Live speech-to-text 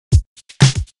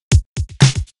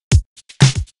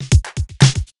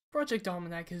Project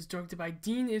Almanac is directed by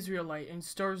Dean Israelite and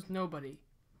stars nobody.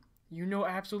 You know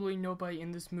absolutely nobody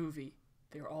in this movie.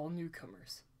 They're all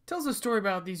newcomers. Tells a story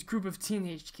about these group of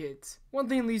teenage kids. One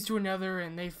thing leads to another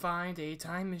and they find a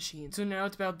time machine. So now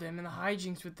it's about them and the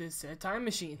hijinks with this said time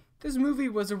machine. This movie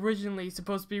was originally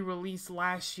supposed to be released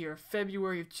last year,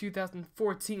 February of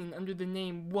 2014, under the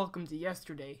name Welcome to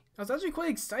Yesterday. I was actually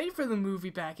quite excited for the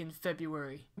movie back in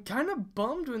February. Kinda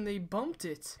bummed when they bumped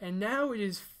it. And now it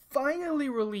is finally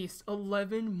released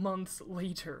 11 months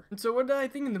later. And so what did I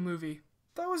think of the movie?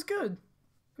 Thought it was good.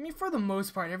 I mean, for the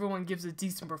most part, everyone gives a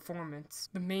decent performance.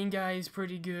 The main guy is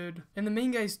pretty good, and the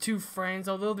main guy's two friends,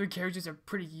 although their characters are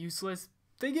pretty useless,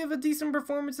 they give a decent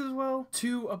performance as well.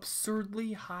 Two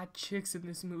absurdly hot chicks in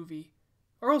this movie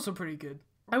are also pretty good.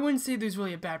 I wouldn't say there's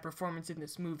really a bad performance in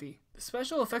this movie. The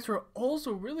special effects were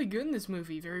also really good in this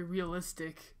movie, very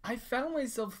realistic. I found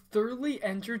myself thoroughly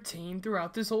entertained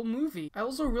throughout this whole movie. I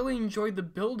also really enjoyed the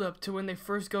build up to when they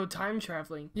first go time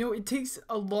traveling. You know, it takes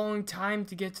a long time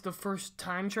to get to the first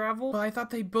time travel, but I thought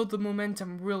they built the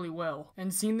momentum really well.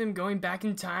 And seeing them going back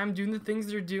in time, doing the things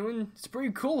they're doing, it's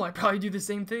pretty cool. I'd probably do the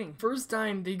same thing. First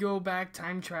time they go back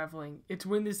time traveling, it's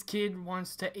when this kid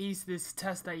wants to ace this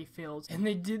test that he failed. And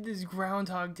they did this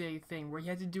Groundhog Day thing where he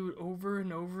had to do it over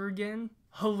and over again.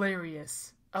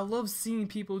 Hilarious. I love seeing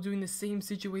people doing the same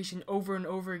situation over and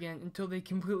over again until they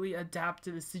completely adapt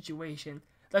to the situation.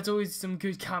 That's always some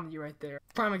good comedy right there.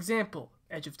 Prime example,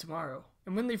 Edge of Tomorrow.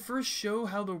 And when they first show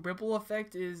how the ripple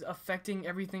effect is affecting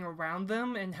everything around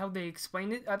them and how they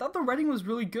explain it, I thought the writing was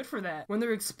really good for that. When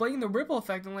they're explaining the ripple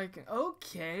effect, I'm like,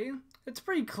 okay, that's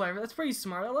pretty clever, that's pretty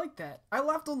smart, I like that. I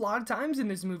laughed a lot of times in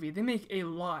this movie. They make a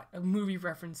lot of movie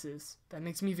references. That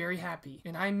makes me very happy.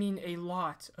 And I mean a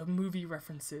lot of movie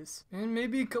references. And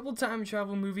maybe a couple time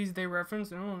travel movies they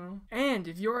reference, I don't know. And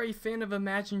if you're a fan of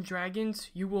Imagine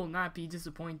Dragons, you will not be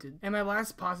disappointed. And my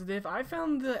last positive, I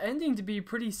found the ending to be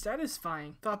pretty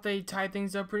satisfying. Thought they tied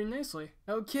things up pretty nicely.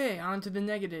 Okay, on to the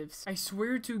negatives. I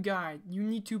swear to God, you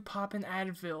need to pop an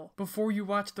Advil before you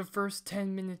watch the first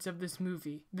 10 minutes of this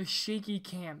movie. The shaky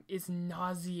cam is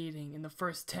nauseating in the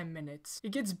first 10 minutes.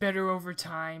 It gets better over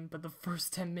time, but the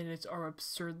first 10 minutes are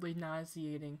absurdly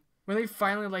nauseating. When they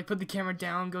finally put the camera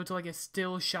down, go to a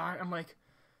still shot, I'm like,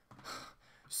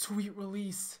 sweet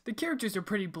release. The characters are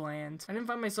pretty bland. I didn't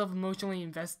find myself emotionally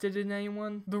invested in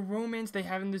anyone. The romance they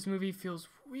have in this movie feels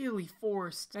really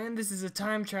forced. And this is a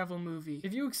time travel movie.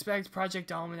 If you expect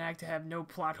Project Almanac to have no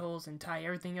plot holes and tie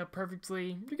everything up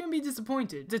perfectly, you're gonna be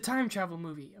disappointed. It's a time travel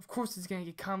movie. Of course it's gonna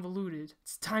get convoluted.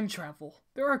 It's time travel.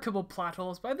 There are a couple plot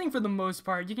holes, but I think for the most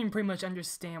part, you can pretty much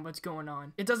understand what's going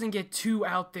on. It doesn't get too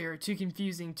out there, too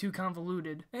confusing, too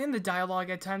convoluted. And the dialogue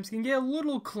at times can get a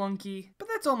little clunky, but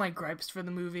that's all my gripes for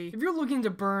the movie. If you're looking to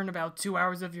burn about 2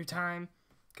 hours of your time,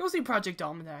 go see Project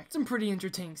Almanac. Some pretty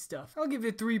entertaining stuff. I'll give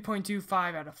it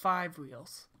 3.25 out of 5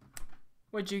 reels.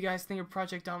 What do you guys think of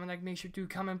Project Almanac? Make sure to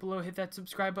comment below, hit that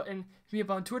subscribe button, hit me up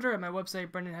on Twitter at my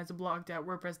website,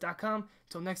 brendanhasablog.wordpress.com.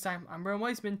 Until next time, I'm Brendan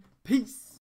Weissman.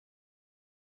 Peace!